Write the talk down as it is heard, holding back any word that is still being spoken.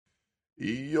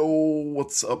Yo,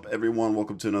 what's up, everyone?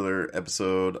 Welcome to another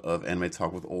episode of Anime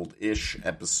Talk with Old Ish,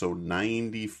 episode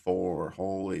 94.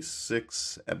 Holy,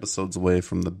 6 episodes away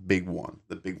from the big one,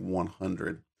 the big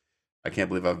 100. I can't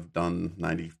believe I've done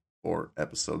 94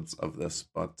 episodes of this,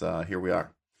 but here we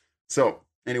are. So,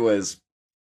 anyways,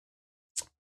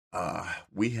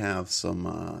 we have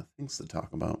some things to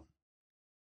talk about.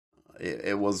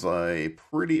 It was a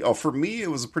pretty, for me, it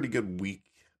was a pretty good week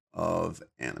of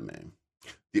anime.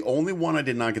 The only one I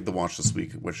did not get to watch this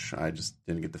week, which I just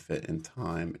didn't get to fit in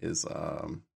time, is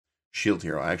Shield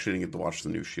Hero. I actually didn't get to watch the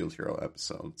new Shield Hero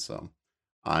episode, so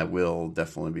I will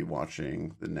definitely be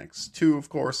watching the next two, of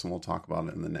course, and we'll talk about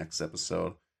it in the next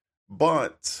episode.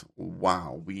 But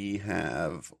wow, we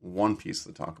have One Piece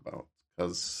to talk about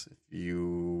because if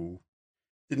you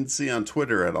didn't see on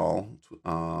Twitter at all,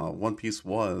 One Piece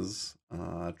was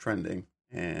trending,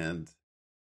 and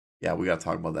yeah, we got to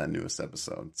talk about that newest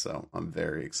episode. So I'm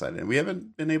very excited. And we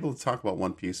haven't been able to talk about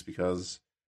One Piece because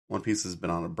One Piece has been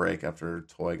on a break after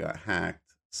Toy got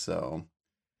hacked. So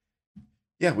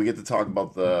yeah, we get to talk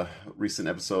about the recent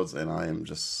episodes, and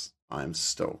I'm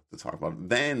stoked to talk about it.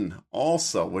 Then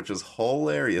also, which is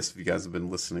hilarious if you guys have been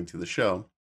listening to the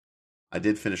show, I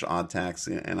did finish Odd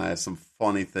Taxi, and I have some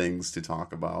funny things to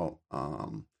talk about.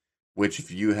 Which,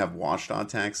 if you have watched Odd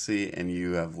Taxi and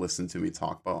you have listened to me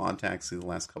talk about Odd Taxi the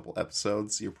last couple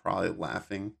episodes, you're probably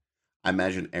laughing. I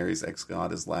imagine Aries X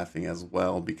God is laughing as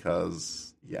well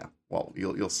because, yeah, well,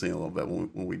 you'll see a little bit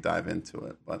when we dive into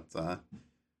it. But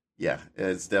yeah,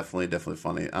 it's definitely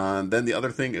funny. Then the other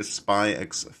thing is Spy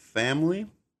X Family.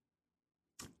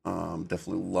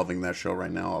 Definitely loving that show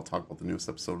right now. I'll talk about the newest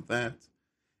episode of that.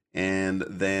 And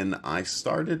then I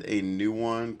started a new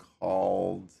one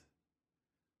called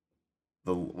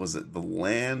the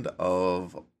Land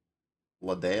of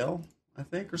Ladale, I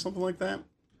think, or something like that.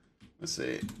 Let's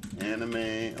see,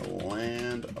 anime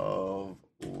Land of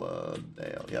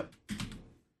Ladale. Yep.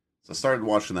 So I started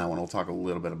watching that one. We'll talk a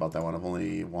little bit about that one. I've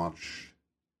only watched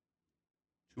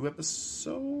 2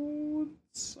 episodes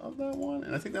of that one,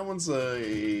 and I think that one's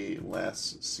a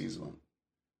last season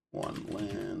one.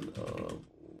 Land of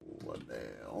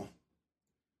Ladale.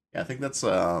 Yeah, I think that's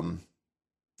a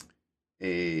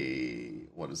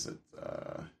what is it?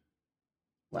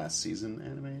 Last season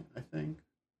anime, I think.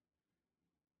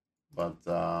 But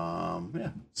yeah.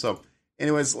 So,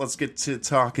 anyways, let's get to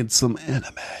talking some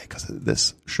anime because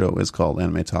this show is called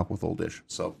Anime Talk with Oldish.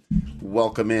 So,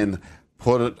 welcome in.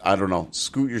 Put it. I don't know.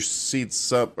 Scoot your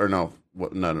seats up, or no.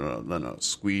 What? No.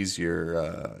 Squeeze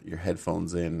your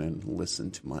headphones in and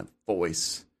listen to my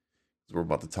voice. We're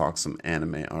about to talk some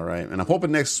anime. All right, and I'm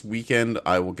hoping next weekend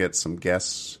I will get some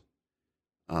guests.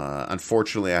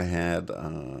 Unfortunately, I had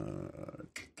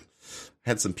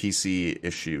some PC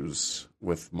issues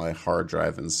with my hard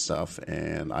drive and stuff,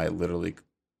 and I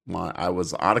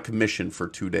was out of commission for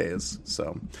 2 days.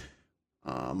 So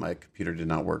my computer did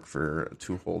not work for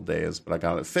 2 whole days, but I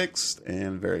got it fixed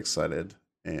and very excited.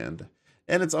 And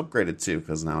it's upgraded too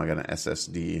because now I got an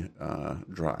SSD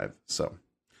drive. So,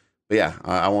 but yeah,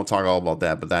 I won't talk all about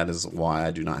that. But that is why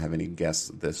I do not have any guests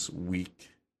this week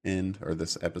or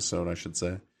this episode, I should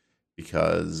say,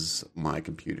 because my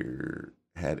computer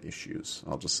had issues.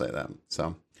 I'll just say that.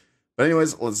 So, but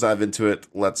anyways, let's dive into it.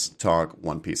 Let's talk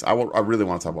One Piece. I really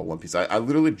want to talk about One Piece. I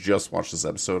literally just watched this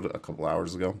episode a couple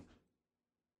hours ago,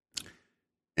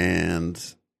 and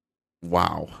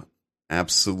wow,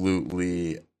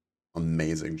 absolutely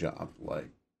amazing job. Like,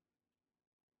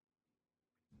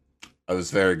 it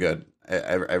was very good.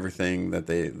 Everything that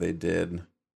they did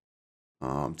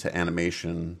to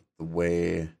animation, the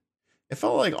way it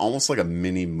felt like almost like a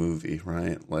mini movie,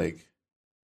 right? Like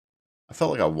I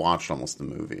felt like I watched almost a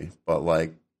movie, but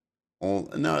like, well,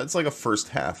 no, it's like a first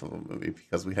half of a movie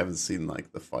because we haven't seen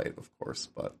like the fight, of course.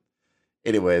 But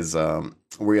anyways,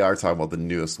 we are talking about the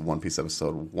newest One Piece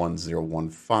episode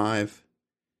 1015,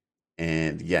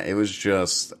 and yeah, it was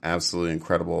just absolutely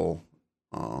incredible.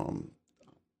 Um,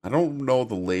 I don't know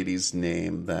the lady's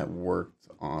name that worked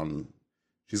on.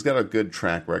 She's got a good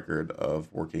track record of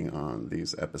working on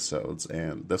these episodes,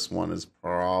 and this one is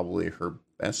probably her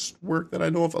best work that I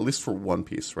know of, at least for One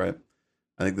Piece, right?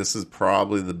 I think this is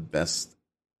probably the best.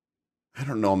 I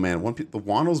don't know, man. One Piece, the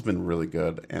Wano's been really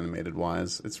good animated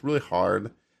wise. It's really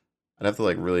hard. I'd have to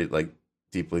like really like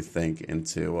deeply think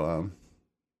into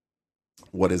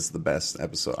what is the best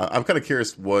episode. I'm kind of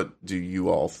curious. What do you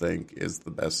all think is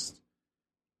the best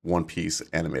One Piece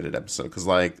animated episode? Because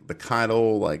like the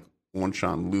Kaido, like One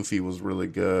Shot Luffy was really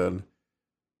good.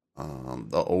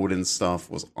 The Odin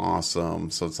stuff was awesome.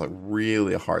 So it's like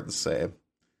really hard to say.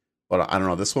 But I don't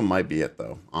know. This one might be it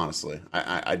though. Honestly,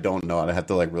 I don't know. I'd have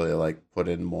to like really like put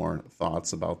in more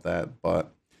thoughts about that.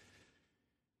 But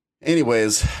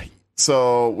anyways,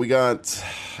 so we got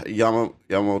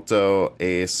Yamamoto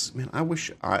Ace. Man,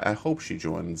 I hope she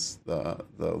joins the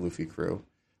Luffy crew.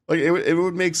 Like it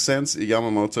would make sense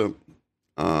Yamamoto,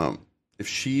 if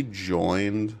she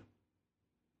joined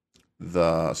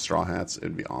the Straw Hats,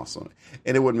 it'd be awesome,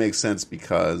 and it would make sense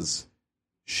because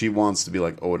she wants to be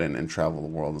like Odin and travel the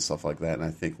world and stuff like that. And I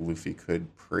think Luffy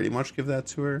could pretty much give that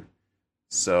to her.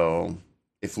 So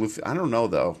if Luffy, I don't know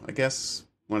though. I guess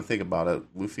when I think about it,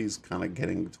 Luffy's kind of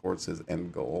getting towards his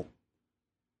end goal,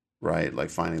 right?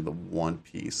 Like finding the One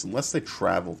Piece, unless they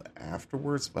traveled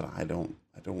afterwards. But I don't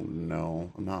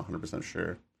know. I'm not 100%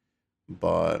 sure.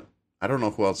 But I don't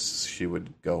know who else she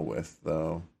would go with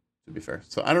though. To be fair,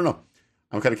 so I don't know.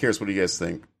 I'm kind of curious. What do you guys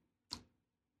think?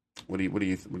 What do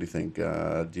you think?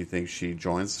 Do you think she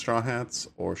joins the Straw Hats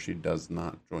or she does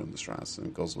not join the Straw Hats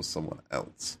and goes with someone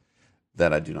else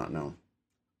that I do not know?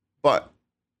 But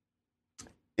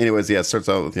anyways, yeah, it starts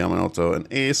out with Yamamoto and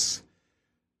Ace,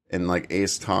 and like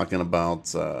Ace talking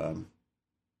about her,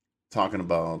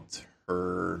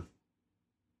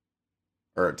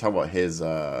 or talking about his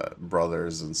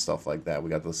brothers and stuff like that. We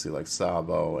got to see like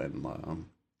Sabo and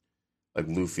like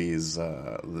Luffy's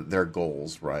their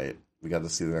goals, right? We got to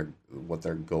see what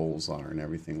their goals are and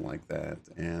everything like that.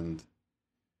 And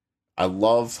I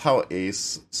love how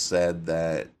Ace said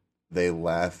that they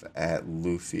laugh at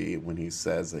Luffy when he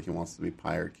says that he wants to be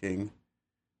Pirate King,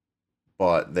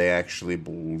 but they actually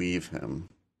believe him,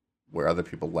 where other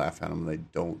people laugh at him and they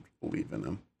don't believe in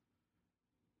him.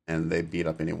 And they beat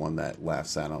up anyone that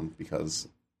laughs at him because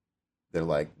they're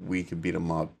like, we can beat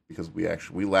him up because we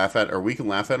can laugh at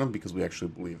him because we actually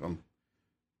believe him.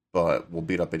 But we'll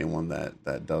beat up anyone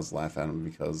that does laugh at him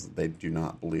because they do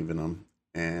not believe in him.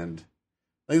 And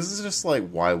like, this is just like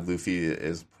why Luffy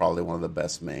is probably one of the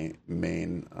best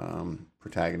main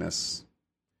protagonists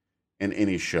in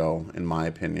any show, in my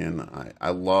opinion.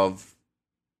 I love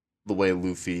the way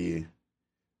Luffy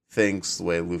thinks, the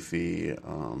way Luffy,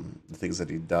 the things that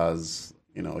he does.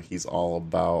 You know, he's all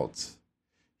about.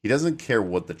 He doesn't care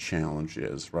what the challenge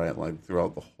is, right? Like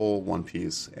throughout the whole One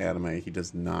Piece anime, he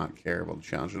does not care about the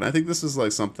challenge. And I think this is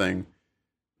like something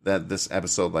that this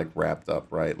episode like wrapped up,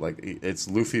 right? Like it's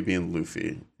Luffy being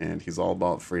Luffy, and he's all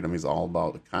about freedom. He's all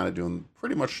about kind of doing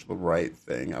pretty much the right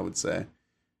thing, I would say.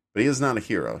 But he is not a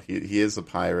hero. He is a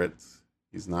pirate.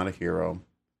 He's not a hero.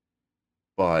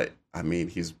 But I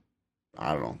mean,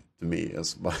 I don't know, to me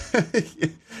is, but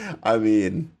I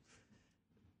mean,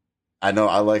 I know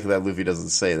I like that Luffy doesn't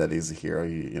say that he's a hero.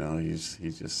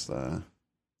 He's just. I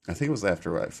think it was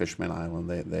after Fishman Island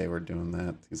they were doing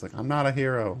that. He's like, I'm not a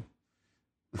hero.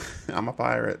 I'm a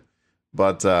pirate.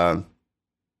 But yeah,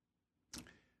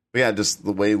 just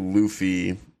the way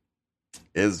Luffy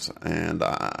is, and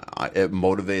it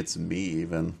motivates me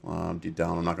even deep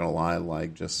down. I'm not gonna lie.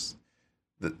 Like just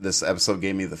this episode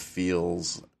gave me the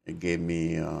feels. It gave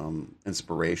me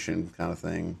inspiration, kind of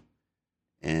thing.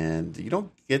 And you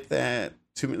don't get that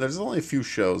to me. There's only a few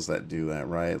shows that do that,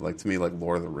 right? Like to me, like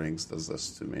Lord of the Rings does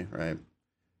this to me, right?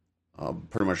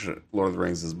 Pretty much, Lord of the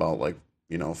Rings is about like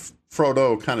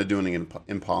Frodo kind of doing an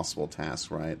impossible task,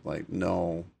 right? Like,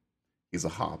 no, he's a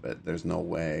hobbit. There's no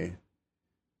way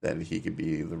that he could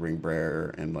be the ring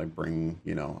bearer and like bring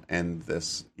end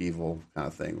this evil kind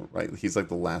of thing, right? He's like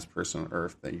the last person on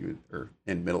Earth or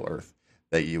in Middle Earth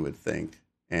that you would think,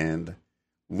 and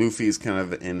Luffy's kind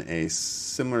of in a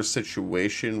similar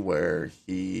situation where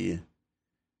he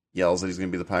yells that he's going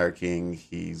to be the Pirate King.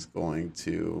 He's going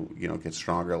to, get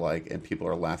stronger, and people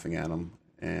are laughing at him,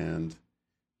 and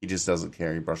he just doesn't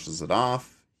care. He brushes it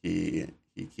off. He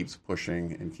keeps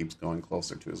pushing and keeps going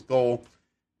closer to his goal.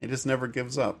 He just never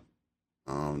gives up.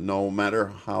 No matter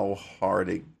how hard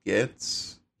it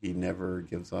gets, he never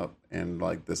gives up. And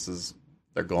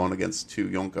they're going against two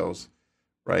Yonkos,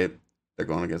 right? They're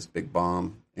going against Big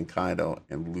Bomb and Kaido,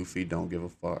 and Luffy don't give a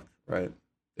fuck, right?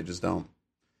 They just don't.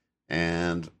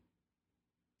 And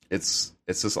it's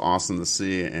just awesome to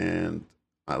see, and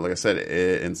like I said,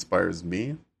 it inspires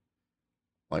me.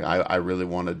 Like I really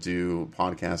want to do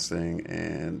podcasting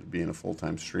and being a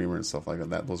full-time streamer and stuff like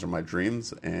that. Those are my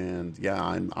dreams, and yeah,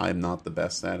 I'm not the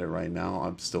best at it right now.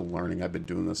 I'm still learning. I've been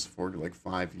doing this for like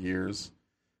 5 years.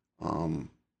 And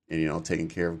taking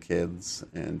care of kids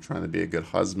and trying to be a good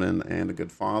husband and a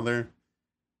good father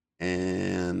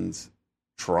and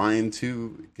trying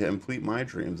to complete my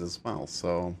dreams as well.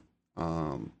 So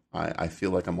I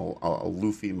feel like I'm a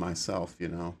Luffy myself,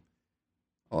 you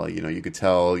could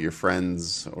tell your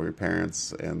friends or your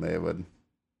parents and they would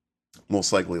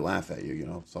most likely laugh at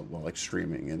you, something like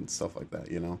streaming and stuff like that,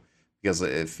 because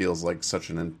it feels like such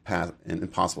an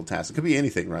impossible task. It could be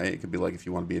anything, right? It could be like if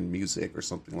you want to be in music or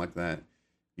something like that.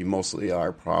 You mostly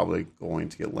are probably going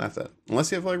to get laughed at,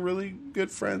 unless you have like really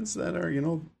good friends that are,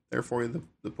 there for you,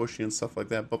 the pushy and stuff like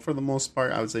that. But for the most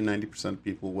part, I would say 90% of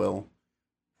people will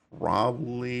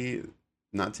probably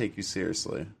not take you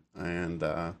seriously. And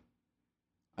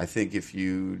I think if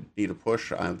you need a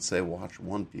push, I would say watch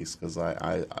One Piece because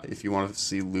if you want to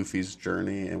see Luffy's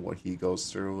journey and what he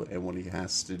goes through and what he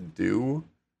has to do,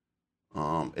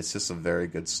 it's just a very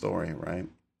good story, right?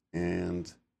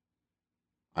 And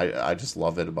I just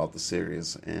love it about the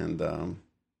series. And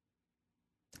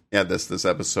yeah, this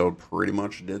episode pretty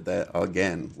much did that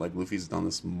again. Like Luffy's done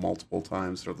this multiple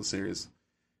times throughout the series,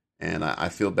 and I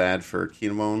feel bad for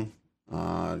Kinemon.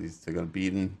 He's taking a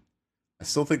beating. I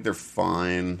still think they're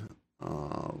fine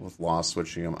with Law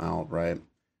switching him out, right?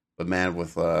 But man,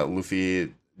 with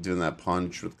Luffy doing that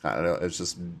punch with Kaido, it's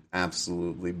just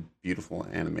absolutely beautiful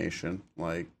animation.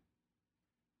 Like,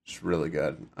 it's really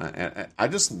good. I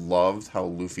just loved how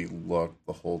Luffy looked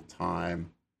the whole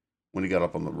time when he got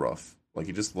up on the roof. Like,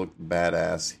 he just looked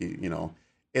badass.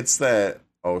 It's that,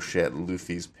 oh shit,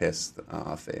 Luffy's pissed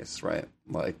face, right?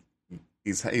 Like,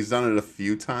 he's done it a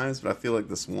few times, but I feel like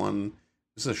this one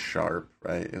was just sharp,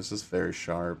 right? It was just very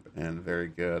sharp and very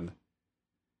good.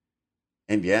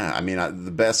 And yeah, I mean,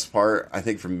 the best part I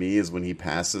think for me is when he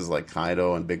passes, like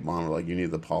Kaido and Big Mom are like, "You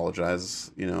need to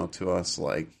apologize, to us."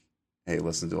 Like, "Hey,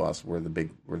 listen to us. We're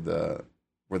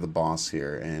the boss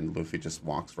here." And Luffy just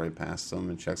walks right past him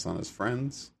and checks on his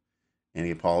friends, and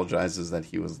he apologizes that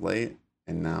he was late.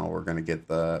 And now we're gonna get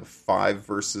the 5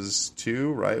 versus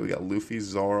 2, right? We got Luffy,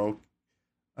 Zoro,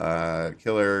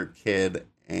 Killer Kid,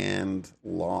 and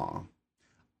Law.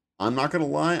 I'm not gonna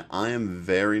lie, I am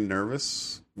very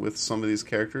nervous with some of these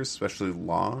characters, especially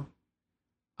Law.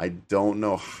 I don't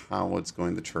know how it's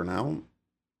going to turn out.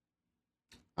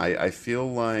 I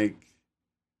feel like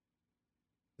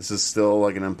this is still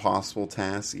like an impossible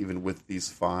task, even with these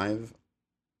 5.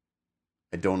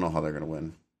 I don't know how they're gonna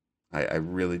win. I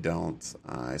really don't.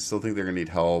 I still think they're gonna need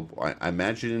help. I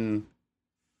imagine.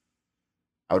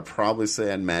 I would probably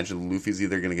say I imagine Luffy's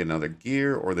either going to get another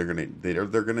gear or they're going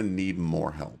to need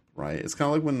more help, right? It's kind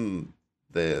of like when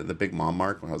the Big Mom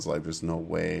mark was like, "There's no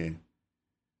way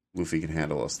Luffy can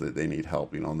handle us. They need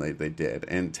help," and they did,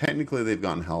 and technically they've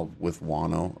gotten help with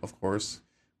Wano, of course,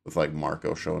 with like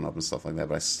Marco showing up and stuff like that.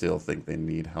 But I still think they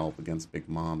need help against Big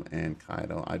Mom and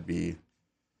Kaido. I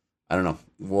don't know.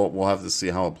 We'll have to see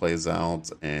how it plays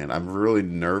out, and I'm really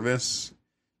nervous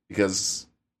because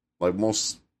like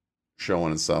most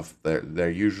showing and stuff, they're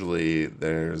usually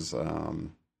there's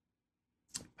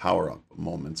power up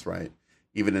moments, right?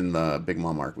 Even in the Big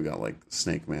Mom arc, we got like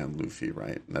Snake Man Luffy,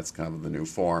 right? And that's kind of the new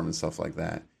form and stuff like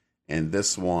that. And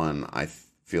this one, I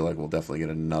feel like we'll definitely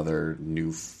get another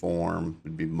new form.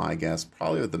 Would be my guess,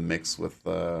 probably with the mix with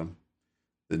the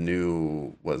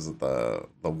new was it the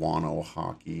Wano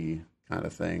hockey kind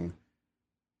of thing,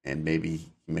 and maybe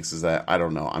he mixes that. I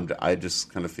don't know. I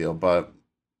just kind of feel, but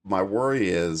my worry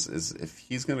is if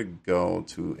he's going to go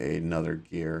to another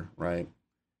gear, right?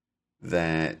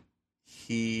 That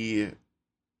he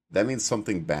that means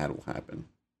something bad will happen.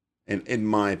 And in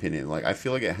my opinion, like I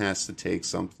feel like it has to take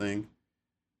something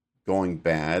going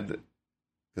bad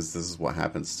because this is what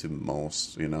happens to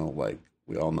most, like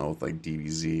we all know with like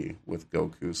DBZ with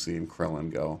Goku seeing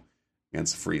Krillin go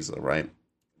against Frieza, right?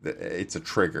 It's a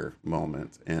trigger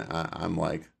moment, and I'm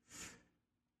like,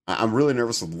 I'm really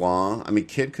nervous with Law. I mean,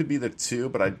 Kid could be there too,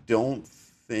 but I don't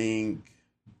think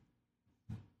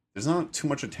there's not too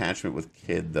much attachment with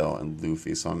Kid though and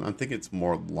Luffy, so I'm thinking it's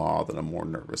more Law that I'm more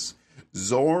nervous.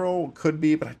 Zoro could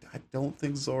be, but I don't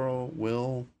think Zoro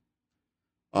will.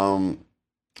 Um,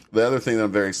 the other thing that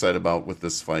I'm very excited about with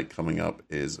this fight coming up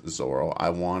is Zoro.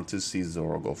 I want to see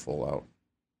Zoro go full out.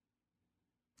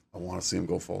 I want to see him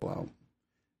go full out,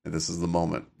 and this is the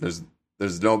moment. There's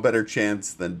no better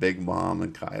chance than Big Mom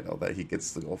and Kaido that he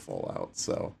gets to go full out.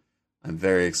 So I'm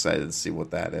very excited to see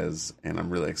what that is, and I'm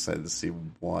really excited to see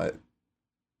what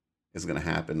is going to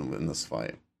happen in this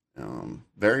fight.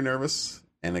 Very nervous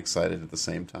and excited at the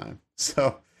same time.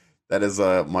 So that is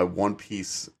my One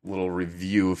Piece little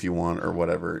review, if you want, or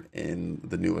whatever, in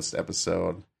the newest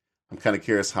episode. I'm kind of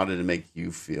curious, how did it make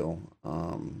you feel?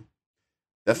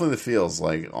 Definitely the feels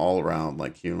like all around,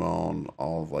 like Kimon,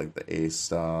 all of like the Ace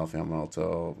stuff,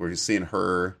 Yamamoto. We're seeing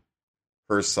her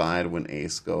side when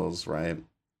Ace goes, right?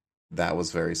 That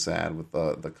was very sad with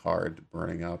the card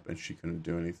burning up, and she couldn't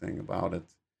do anything about it.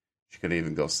 She couldn't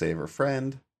even go save her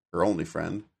friend, her only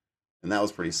friend, and that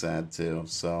was pretty sad too.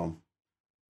 So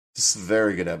Just a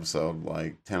very good episode,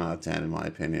 like 10 out of 10 in my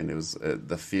opinion. It was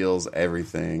the feels,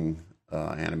 everything,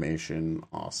 animation,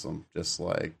 awesome. Just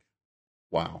like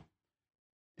wow.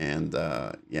 And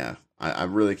yeah,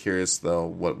 I'm really curious though.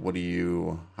 What do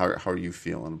you how are you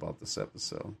feeling about this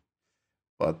episode?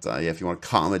 But yeah, if you want to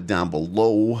comment down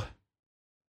below,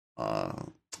 uh,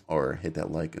 or hit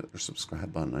that like or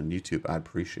subscribe button on YouTube, I'd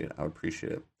appreciate it. I would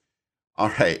appreciate it. All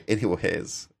right.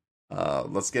 Anyways,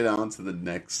 let's get on to the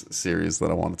next series that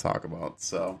I want to talk about.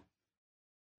 So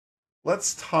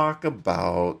let's talk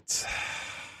about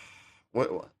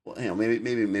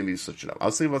maybe switch it up. I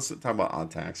was thinking about talking about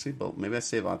Odd Taxi, but maybe I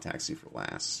save Odd Taxi for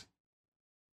last.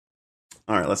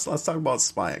 All right, let's talk about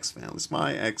Spy X Family.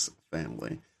 Spy X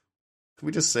Family. Can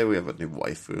we just say we have a new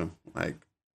waifu? Like,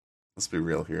 let's be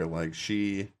real here. Like,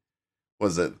 she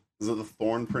was it? Is it the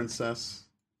Thorn Princess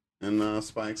in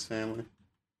Spy X Family?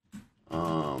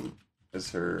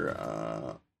 Is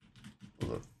her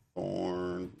the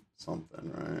Thorn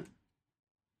something, right?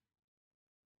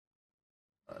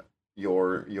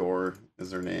 Your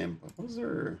is her name. What was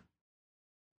her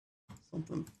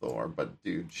something Thor? But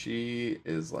dude, she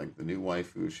is like the new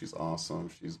waifu. She's awesome.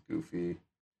 She's goofy.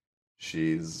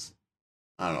 She's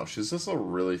I don't know. She's just a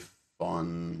really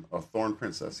fun a Thorn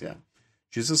Princess. Yeah,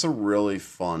 she's just a really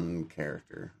fun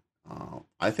character.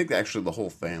 I think actually the whole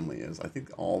family is. I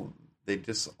think all they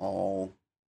just all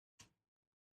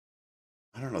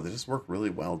I don't know. They just work really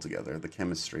well together. The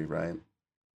chemistry, right?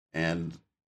 And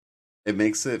it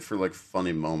makes it for like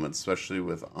funny moments, especially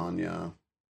with Anya.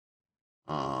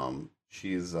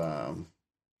 She's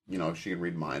she can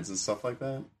read minds and stuff like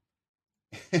that.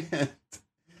 And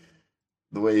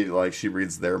the way like she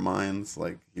reads their minds,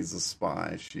 like he's a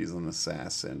spy, she's an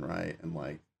assassin, right? And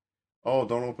like, oh,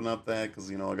 don't open up that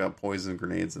because I got poison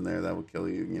grenades in there that would kill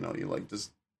you. You like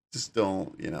just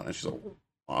don't, And she's like,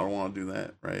 I don't want to do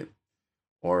that, right?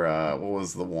 Or what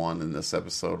was the one in this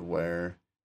episode where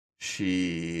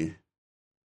she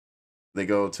they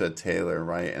go to a tailor,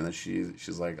 right? And then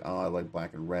she's like, "Oh, I like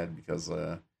black and red because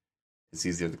it's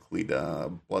easier to clean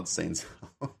blood stains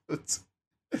out."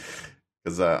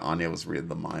 Because Anya was reading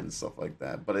the mind and stuff like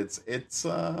that. But it's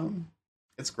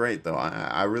great though.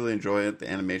 I really enjoy it. The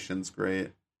animation's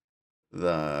great.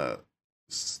 The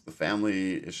the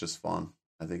family is just fun.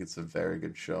 I think it's a very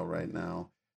good show right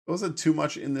now. It wasn't too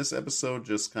much in this episode,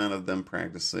 just kind of them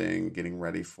practicing, getting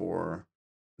ready for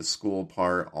the school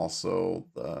part. Also,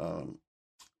 the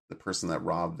person that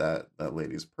robbed that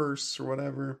lady's purse or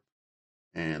whatever,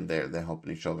 and they're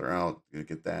helping each other out to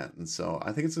get that. And so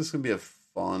I think it's just gonna be a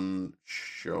fun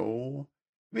show.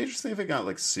 It'd be interesting if it got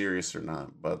like serious or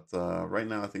not, but right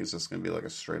now I think it's just gonna be like a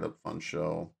straight up fun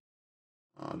show.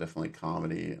 Definitely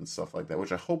comedy and stuff like that,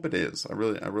 which I hope it is. I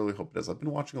really hope it is. I've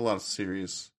been watching a lot of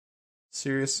serious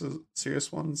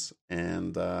ones,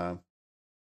 and I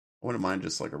wouldn't mind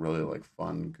just like a really like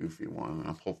fun, goofy one.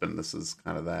 I'm hoping this is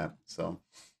kind of that. So,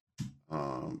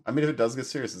 I mean, if it does get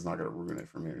serious, it's not going to ruin it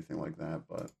for me or anything like that.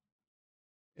 But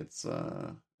it's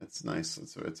nice.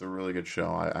 It's a really good show.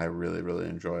 I really really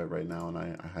enjoy it right now, and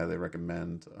I highly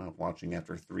recommend watching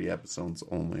after 3 episodes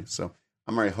only. So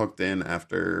I'm already hooked in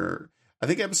after. I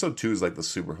think episode 2 is like the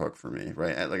super hook for me,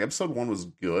 right? Like episode 1 was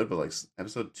good, but like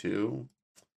episode 2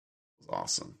 was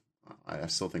awesome. I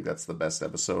still think that's the best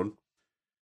episode.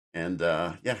 And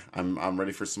yeah, I'm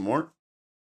ready for some more.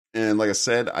 And like I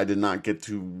said, I did not get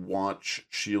to watch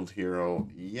Shield Hero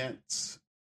yet.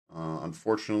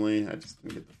 Unfortunately, I just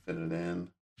didn't get to fit it in.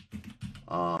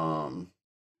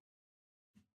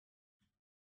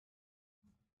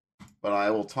 But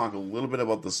I will talk a little bit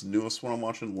about this newest one I'm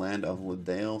watching, Land of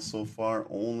Ladale. So far,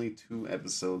 only 2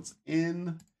 episodes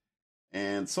in.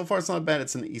 And so far, it's not bad.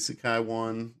 It's an isekai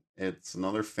one. It's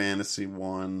another fantasy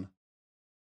one.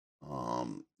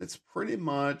 It's pretty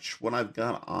much what I've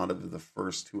got out of the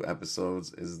first 2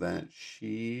 episodes is that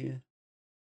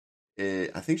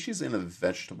I think she's in a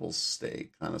vegetable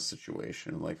state kind of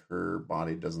situation. Like her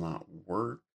body does not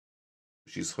work.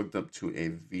 She's hooked up to a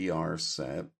VR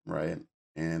set, right?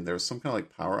 And there's some kind of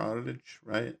like power outage,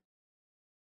 right?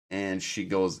 And she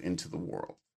goes into the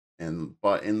world.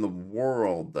 But in the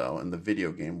world though, in the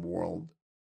video game world,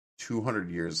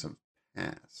 200 years have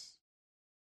passed,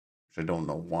 which I don't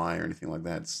know why or anything like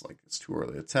that. It's like it's too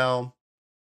early to tell.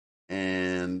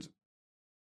 And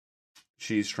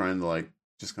she's trying to like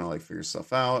just kind of like figure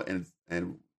stuff out.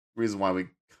 And reason why we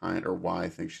why I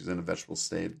think she's in a vegetable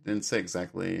state didn't say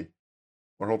exactly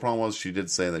what her whole problem was. She did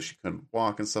say that she couldn't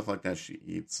walk and stuff like that. She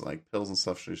eats like pills and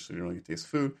stuff. She didn't really taste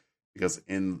food because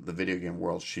in the video game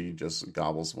world she just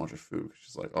gobbles a bunch of food.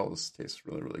 She's like, oh, this tastes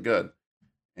really really good,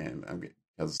 and I'm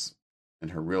because in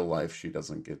her real life she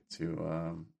doesn't get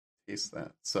to taste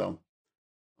that. So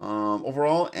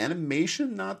overall,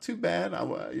 animation not too bad.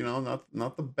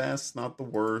 Not the best, not the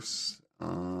worst.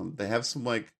 They have some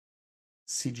like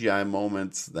CGI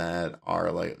moments that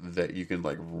are like that you can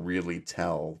like really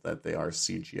tell that they are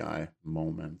CGI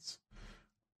moments.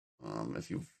 If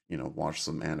you've watched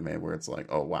some anime where it's like,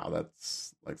 oh wow,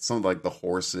 that's like some of like the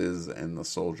horses and the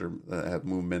soldier that have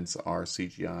movements are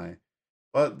CGI.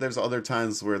 But there's other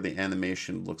times where the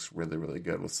animation looks really, really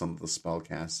good with some of the spell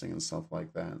casting and stuff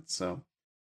like that. So,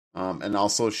 and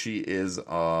also she is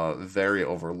very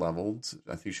over leveled.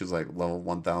 I think she's like level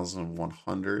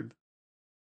 1100.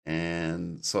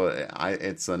 And so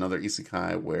it's another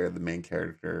isekai where the main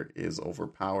character is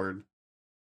overpowered.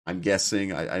 I'm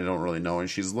guessing, I don't really know, and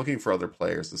she's looking for other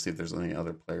players to see if there's any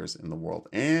other players in the world.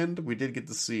 And we did get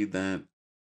to see that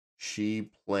she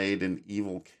played an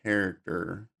evil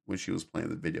character when she was playing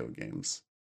the video games,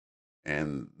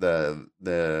 and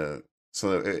it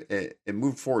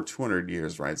moved forward 200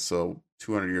 years, right? So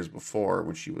 200 years before,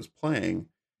 when she was playing,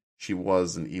 she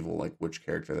was an evil like witch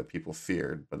character that people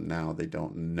feared, but now they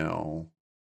don't know.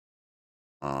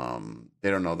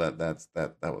 They don't know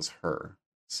that was her.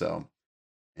 So,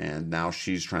 and now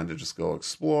she's trying to just go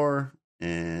explore,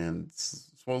 and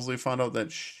supposedly found out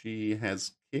that she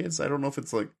has kids. I don't know if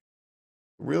it's like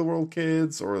real world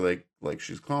kids or like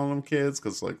she's calling them kids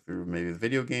because like through maybe the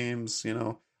video games.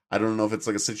 I don't know if it's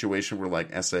like a situation where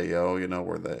like Sao,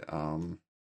 where the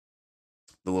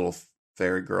little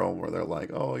fairy girl, where they're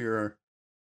like, oh, you're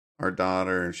our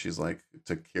daughter, and she's like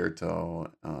to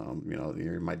Kirito,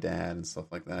 you're my dad and stuff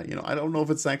like that. I don't know if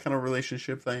it's that kind of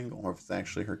relationship thing or if it's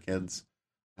actually her kids.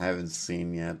 I haven't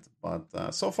seen yet,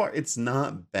 but so far it's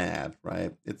not bad,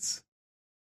 right?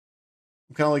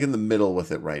 I'm kind of like in the middle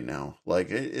with it right now. Like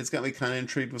it's got me kind of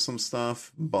intrigued with some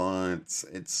stuff, but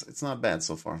it's not bad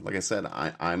so far. Like I said,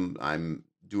 I'm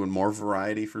doing more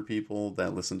variety for people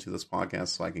that listen to this podcast,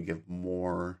 so I can give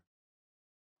more,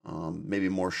 maybe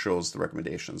more shows to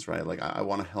recommendations, right? Like I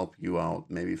want to help you out,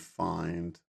 maybe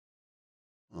find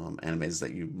animes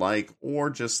that you like,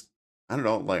 or just I don't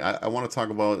know. Like I want to talk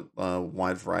about a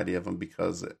wide variety of them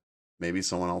because maybe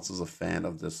someone else is a fan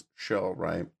of this show,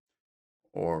 right?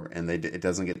 And it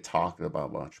doesn't get talked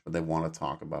about much, but they want to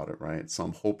talk about it, right? So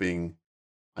I'm hoping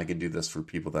I can do this for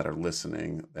people that are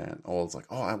listening. That it's like,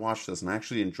 oh, I watched this and I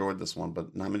actually enjoyed this one,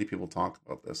 but not many people talk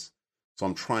about this. So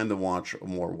I'm trying to watch a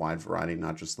more wide variety,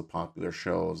 not just the popular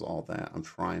shows, all that. I'm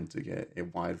trying to get a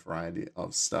wide variety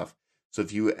of stuff. So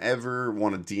if you ever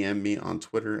want to DM me on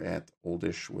Twitter at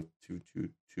oldish with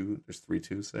 222, there's 3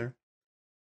 2s there.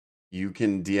 You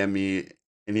can DM me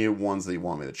any ones that you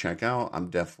want me to check out. I'm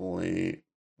definitely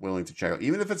willing to check out,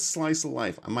 even if it's slice of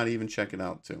life. I might even check it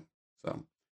out too. So,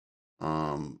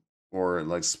 or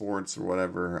like sports or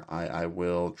whatever, I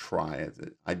will try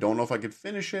it. I don't know if I could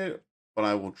finish it, but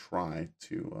I will try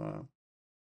to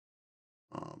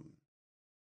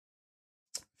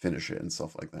finish it and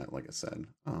stuff like that. Like I said,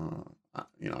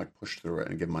 I push through it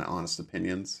and give my honest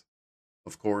opinions.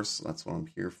 Of course, that's what I'm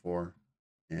here for.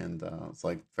 And it's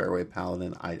like Fairway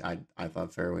Paladin. I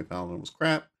thought Fairway Paladin was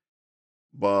crap,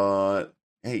 but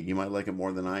hey, you might like it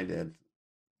more than I did.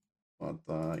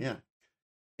 But yeah.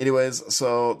 Anyways,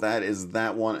 so that is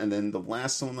that one, and then the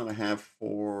last one that I have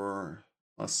for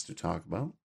us to talk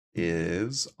about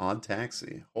is Odd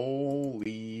Taxi.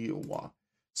 Holy wow!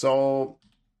 So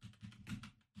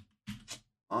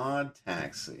Odd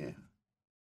Taxi.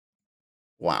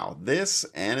 Wow, this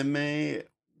anime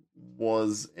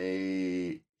was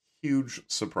a huge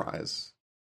surprise.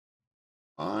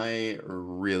 I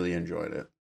really enjoyed it.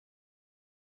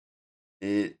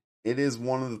 It is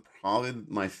one of probably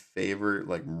my favorite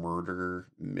like murder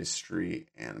mystery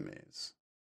animes.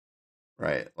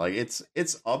 Right? Like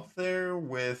it's up there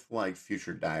with like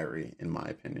Future Diary in my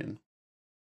opinion.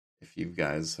 If you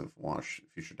guys have watched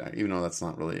Future Diary, even though that's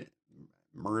not really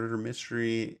murder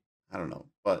mystery, I don't know,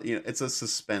 but it's a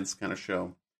suspense kind of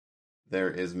show. There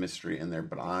is mystery in there,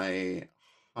 but I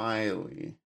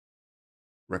highly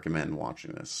recommend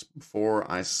watching this before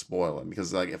I spoil it,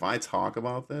 because like if I talk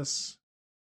about this,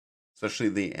 especially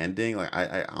the ending, like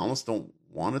I almost don't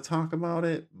want to talk about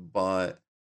it, but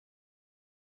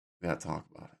we gotta talk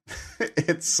about it.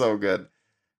 It's so good.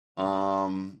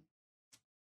 Um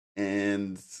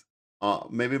and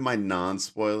maybe my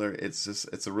non-spoiler, it's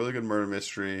a really good murder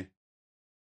mystery.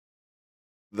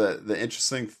 The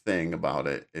interesting thing about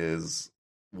it is,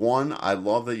 one, I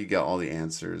love that you get all the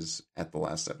answers at the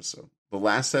last episode. The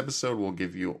last episode will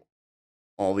give you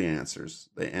all the answers.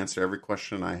 They answer every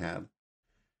question I had.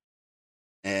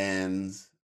 And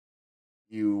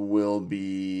you will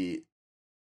be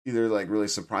either like really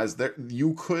surprised. There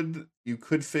you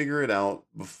could figure it out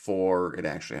before it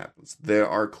actually happens. There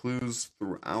are clues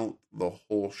throughout the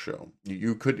whole show.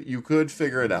 You could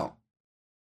figure it out.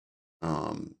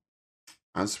 Um,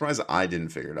 I'm surprised I didn't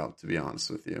figure it out, to be honest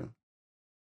with you,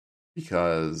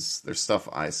 because there's stuff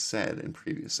I said in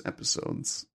previous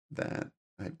episodes that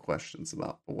I had questions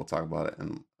about, but we'll talk about it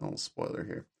in a little spoiler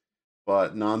here.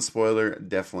 But non-spoiler,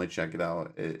 definitely check it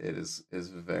out. It is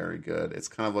very good. It's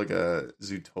kind of like a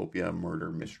Zootopia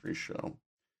murder mystery show.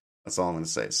 That's all I'm going to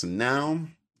say. So now,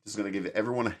 just going to give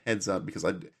everyone a heads up because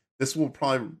this will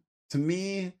probably, to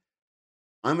me,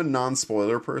 I'm a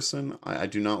non-spoiler person. I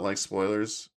do not like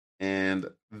spoilers, and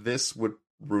this would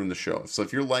ruin the show. So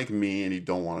if you're like me and you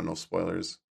don't want to know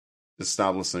spoilers, just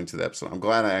stop listening to the episode. I'm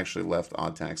glad I actually left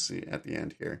Odd Taxi at the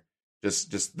end here.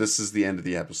 Just this is the end of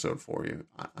the episode for you.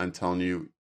 I'm telling you,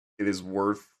 it is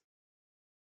worth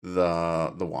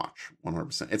the watch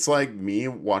 100%. It's like me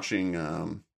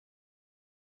watching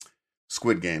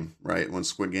Squid Game, right? When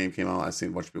Squid Game came out, I seen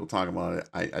a bunch of people talking about it.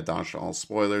 I dodged all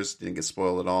spoilers, didn't get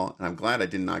spoiled at all, and I'm glad I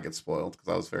did not get spoiled because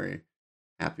I was very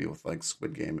happy with like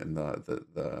Squid Game and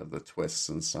the twists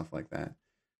and stuff like that.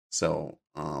 So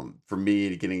for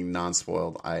me, getting non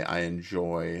spoiled, I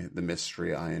enjoy the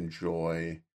mystery. I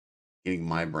enjoy getting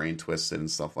my brain twisted and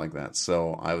stuff like that.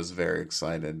 So I was very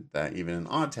excited that even in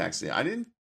Odd Taxi, I didn't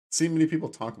see many people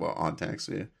talk about Odd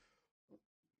Taxi,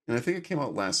 and I think it came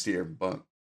out last year, but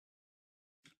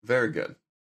very good,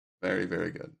 very very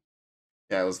good.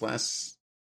 Yeah, it was last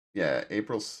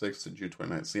April 6th to June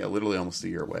 29th. So yeah, literally almost a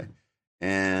year away.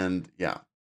 And yeah.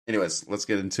 Anyways, let's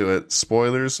get into it.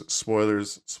 Spoilers,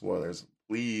 spoilers, spoilers.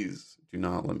 Please do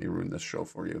not let me ruin this show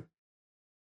for you.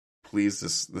 Please,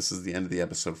 this is the end of the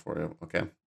episode for you. Okay.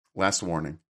 Last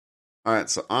warning. All right.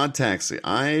 So on Taxi,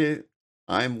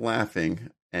 I'm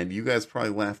laughing, and you guys probably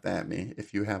laughed at me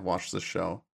if you have watched the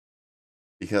show,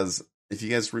 because if you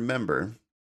guys remember,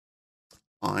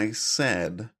 I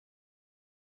said,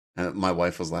 and my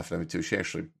wife was laughing at me too. She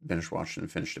actually finished watching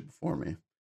and finished it before me,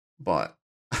 but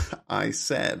I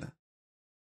said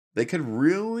they could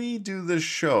really do this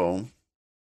show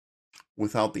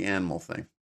without the animal thing,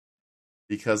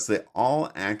 because they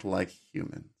all act like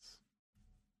humans.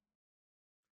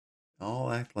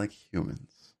 All act like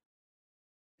humans.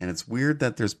 And it's weird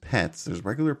that there's pets. There's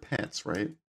regular pets,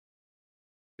 right?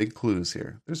 Big clues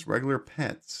here. There's regular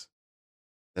pets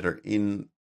that are in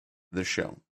the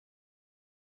show.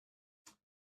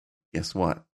 Guess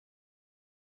what?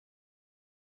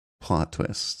 Plot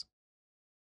twist.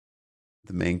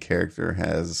 The main character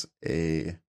has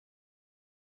a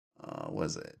what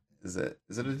is it? Is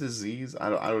it a disease? I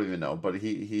don't even know. But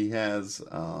he has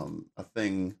a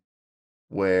thing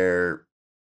where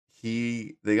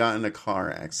they got in a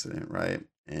car accident, right?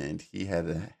 And he had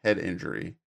a head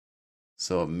injury,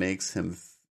 so it makes him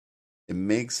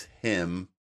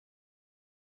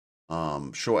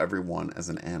show everyone as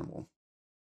an animal,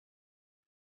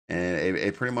 and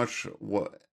it pretty much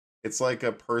what it's like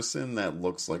a person that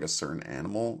looks like a certain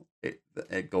animal.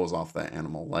 It goes off that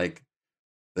animal. Like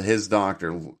his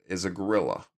doctor is a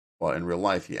gorilla, but in real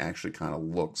life he actually kind of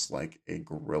looks like a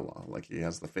gorilla. Like he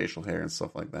has the facial hair and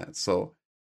stuff like that. So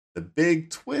the big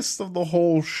twist of the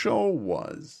whole show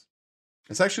was,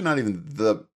 it's actually not even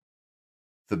the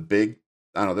big,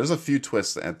 I don't know, there's a few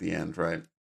twists at the end, right?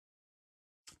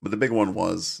 But the big one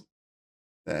was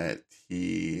that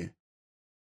he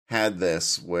had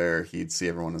this where he'd see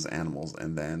everyone as animals,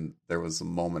 and then there was a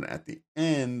moment at the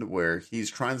end where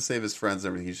he's trying to save his friends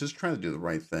and everything. He's just trying to do the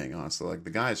right thing, honestly. Like,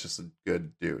 the guy is just a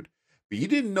good dude. But you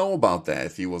didn't know about that,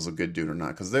 if he was a good dude or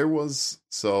not, because there's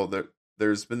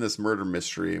been this murder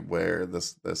mystery where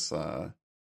this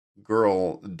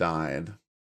girl died,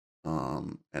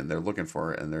 and they're looking for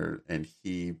her, and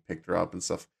he picked her up and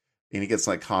stuff, and he gets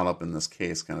like caught up in this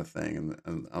case kind of thing,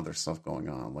 and other stuff going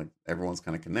on. Like, everyone's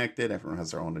kind of connected, everyone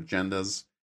has their own agendas,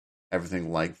 everything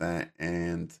like that,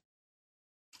 and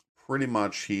pretty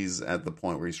much he's at the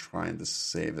point where he's trying to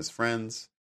save his friends,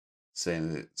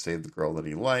 save the girl that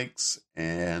he likes,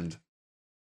 and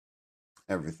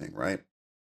everything, right?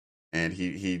 And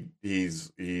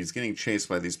he's getting chased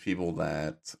by these people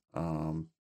that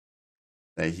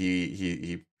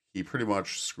he pretty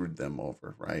much screwed them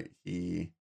over, right?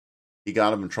 He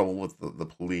got him in trouble with the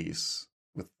police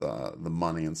with the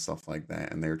money and stuff like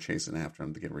that, and they're chasing after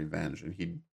him to get revenge. And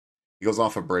he goes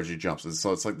off a bridge, he jumps, and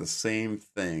so it's like the same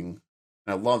thing.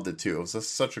 And I loved it too. It was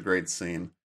just such a great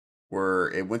scene where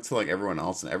it went to like everyone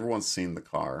else, and everyone's seen the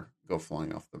car go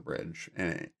flying off the bridge,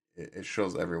 and it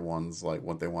shows everyone's like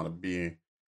what they want to be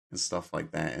and stuff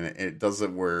like that. And it does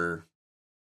it where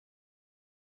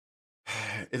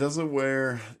it doesn't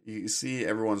where you see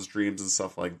everyone's dreams and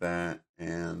stuff like that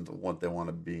and what they want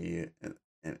to be,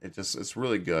 and it's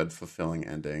really good, fulfilling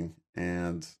ending.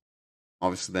 And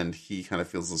obviously then he kind of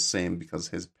feels the same because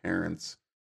his parents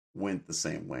went the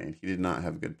same way, and he did not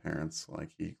have good parents. Like,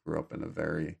 he grew up in a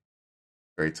very,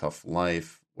 very tough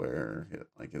life where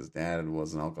like his dad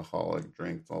was an alcoholic,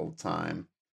 drank all the time.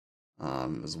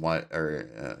 His wife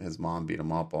or his mom beat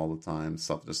him up all the time,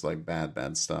 stuff, just like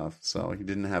bad stuff. So he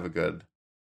didn't have a good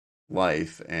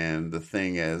life. And the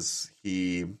thing is,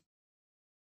 the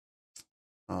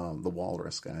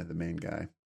walrus guy, the main guy,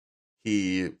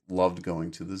 he loved going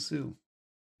to the zoo.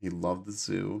 He loved the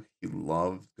zoo. He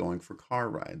loved going for car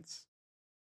rides.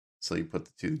 So you put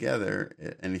the two together,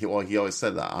 and he always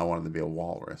said that I wanted to be a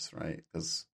walrus, right?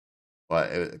 Because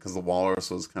the walrus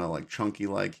was kind of like chunky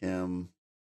like him.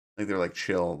 Like they're like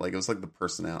chill, like it was like the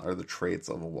personality or the traits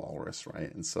of a walrus,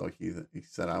 right? And so he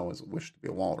said I always wished to be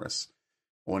a walrus.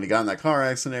 When he got in that car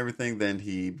accident and everything, then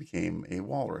he became a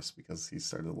walrus because he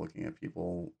started looking at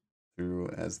people through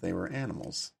as they were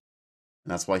animals.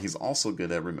 And that's why he's also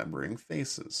good at remembering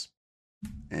faces.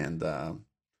 And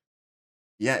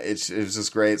yeah, it was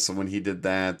just great. So when he did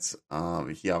that,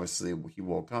 he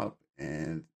woke up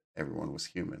and everyone was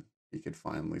human. He could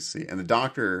finally see. And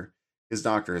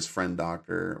his friend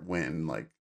doctor, went and like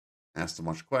asked a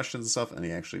bunch of questions and stuff, and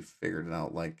he actually figured it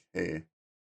out. Like, hey,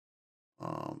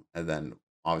 and then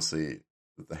obviously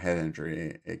with the head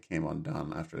injury, it came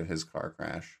undone after his car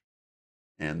crash,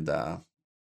 and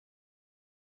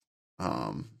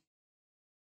um,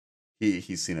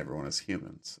 he's seen everyone as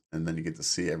humans, and then you get to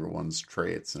see everyone's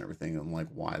traits and everything, and like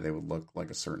why they would look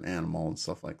like a certain animal and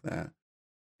stuff like that.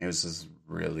 It was just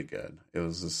really good. It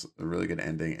was just a really good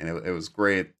ending, and it was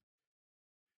great.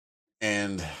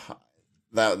 And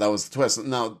that was the twist.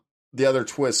 Now the other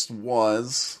twist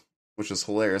was, which is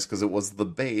hilarious because it was the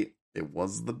bait. It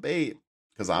was the bait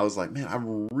because I was like, man,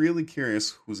 I'm really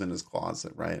curious who's in his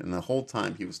closet, right? And the whole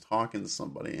time he was talking to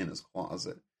somebody in his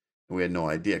closet, and we had no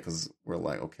idea because we're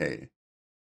like, okay,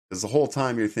 because the whole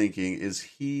time you're thinking, is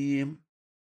he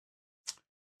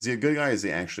a good guy? Is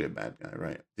he actually a bad guy,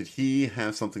 right? Did he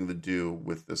have something to do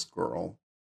with this girl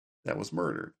that was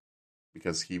murdered?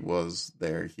 Because he was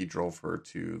there, he drove her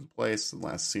to the place, the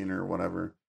last scene or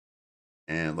whatever.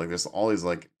 And like there's all these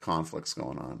like conflicts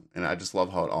going on. And I just love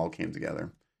how it all came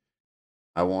together.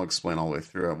 I won't explain all the way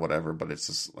through it, whatever, but it's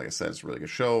just, like I said, it's a really good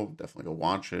show. Definitely go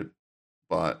watch it.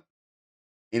 But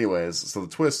anyways, so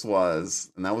the twist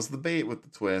was, and that was the bait with the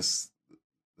twist,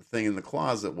 the thing in the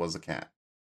closet was a cat.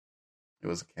 It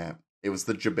was a cat. It was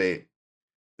the debate.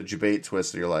 The debate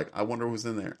twist. You're like, I wonder who's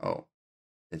in there. Oh,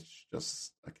 it's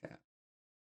just a cat.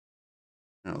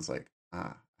 And I was like,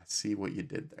 I see what you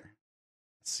did there.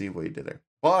 I see what you did there.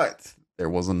 But there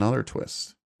was another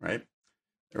twist, right?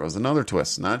 There was another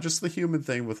twist. Not just the human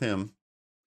thing with him.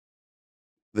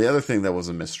 The other thing that was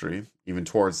a mystery, even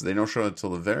towards, they don't show it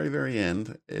until the very, very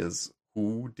end, is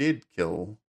who did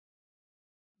kill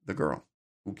the girl.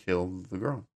 Who killed the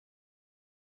girl?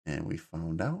 And we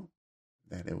found out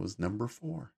that it was number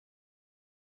 4.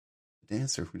 The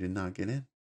dancer who did not get in.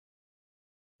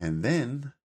 And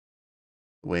then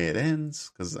the way it ends,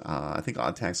 because I think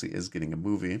Odd Taxi is getting a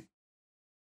movie.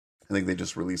 I think they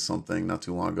just released something not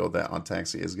too long ago that Odd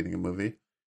Taxi is getting a movie.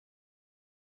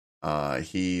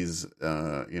 He's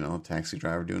taxi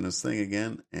driver doing his thing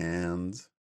again, and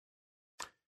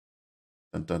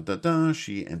dun, dun, dun, dun,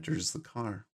 she enters the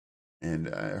car, and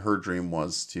her dream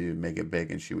was to make it big,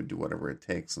 and she would do whatever it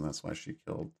takes, and that's why she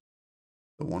killed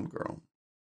the one girl,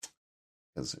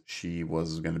 because she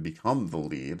was going to become the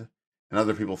lead, and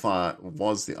other people thought it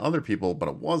was the other people, but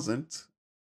it wasn't.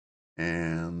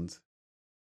 And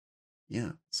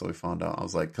yeah, so we found out. I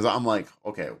was like, because I'm like,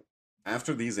 okay,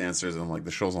 after these answers, and I'm like,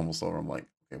 the show's almost over. I'm like,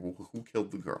 okay, well, who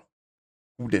killed the girl?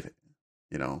 Who did it?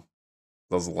 That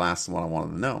was the last one I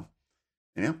wanted to know.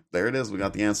 And yeah, there it is. We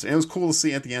got the answer. And it was cool to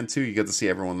see at the end too. You get to see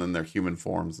everyone in their human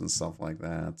forms and stuff like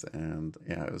that. And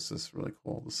yeah, it was just really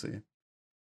cool to see.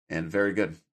 And very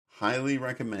good. Highly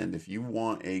recommend if you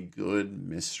want a good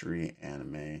mystery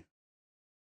anime.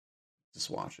 Just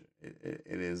watch it.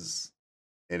 It is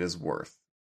worth,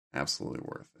 absolutely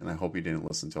worth. And I hope you didn't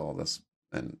listen to all this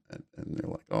and you're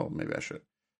like, oh, maybe I should.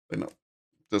 But no,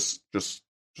 just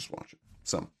watch it.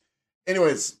 So,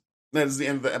 anyways, that is the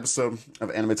end of the episode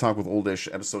of Anime Talk with Oldish,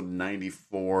 episode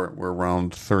 94. We're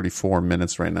around 34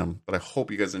 minutes right now. But I hope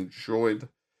you guys enjoyed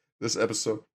this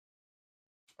episode.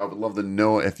 I would love to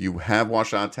know if you have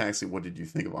watched Odd Taxi. What did you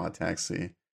think of Odd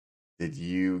Taxi? Did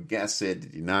you guess it?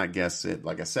 Did you not guess it?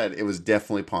 Like I said, it was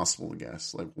definitely possible to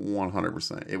guess. Like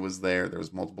 100%. It was there. There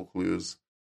was multiple clues.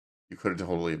 You could have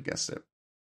totally have guessed it.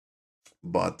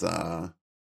 But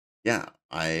yeah,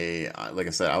 I like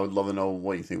I said, I would love to know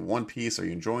what you think of One Piece. Are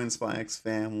you enjoying Spy X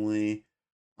Family?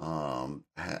 Um,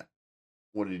 ha-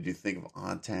 what did you think of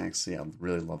Odd Taxi? I'd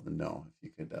really love to know if you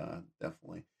could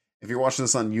definitely. If you're watching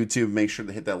this on YouTube, make sure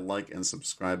to hit that like and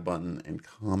subscribe button and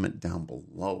comment down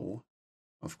below,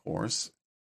 of course.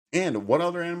 And what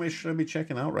other anime should I be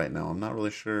checking out right now? I'm not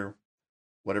really sure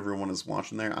what everyone is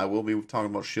watching there. I will be talking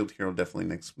about Shield Hero definitely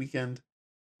next weekend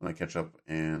when I catch up,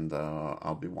 and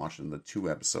I'll be watching the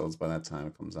 2 episodes by that time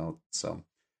it comes out. So,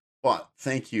 but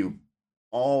thank you,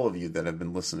 all of you that have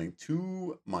been listening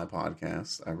to my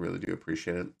podcast. I really do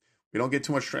appreciate it. We don't get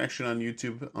too much traction on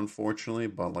YouTube, unfortunately,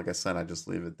 but like I said, I just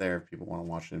leave it there if people want to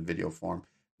watch it in video form.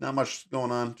 Not much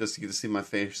going on, just to get to see my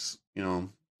face,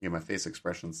 my face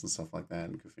expressions and stuff like that,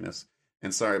 and goofiness.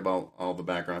 And sorry about all the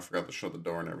background. I forgot to shut the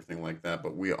door and everything like that.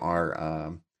 But we are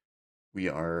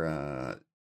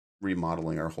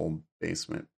remodeling our whole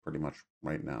basement pretty much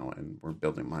right now, and we're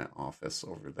building my office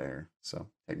over there. So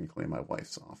technically, my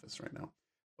wife's office right now.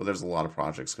 But there's a lot of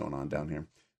projects going on down here.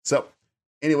 So,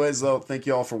 anyways, though, thank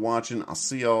you all for watching. I'll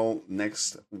see y'all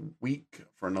next week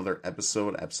for another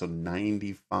episode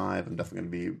 95. I'm definitely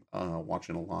going to be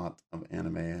watching a lot of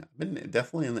anime. I've been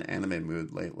definitely in the anime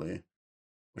mood lately,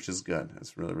 which is good.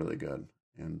 It's really, really good.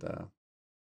 And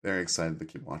very excited to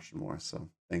keep watching more. So,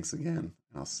 thanks again,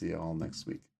 and I'll see you all next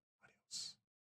week. Adios.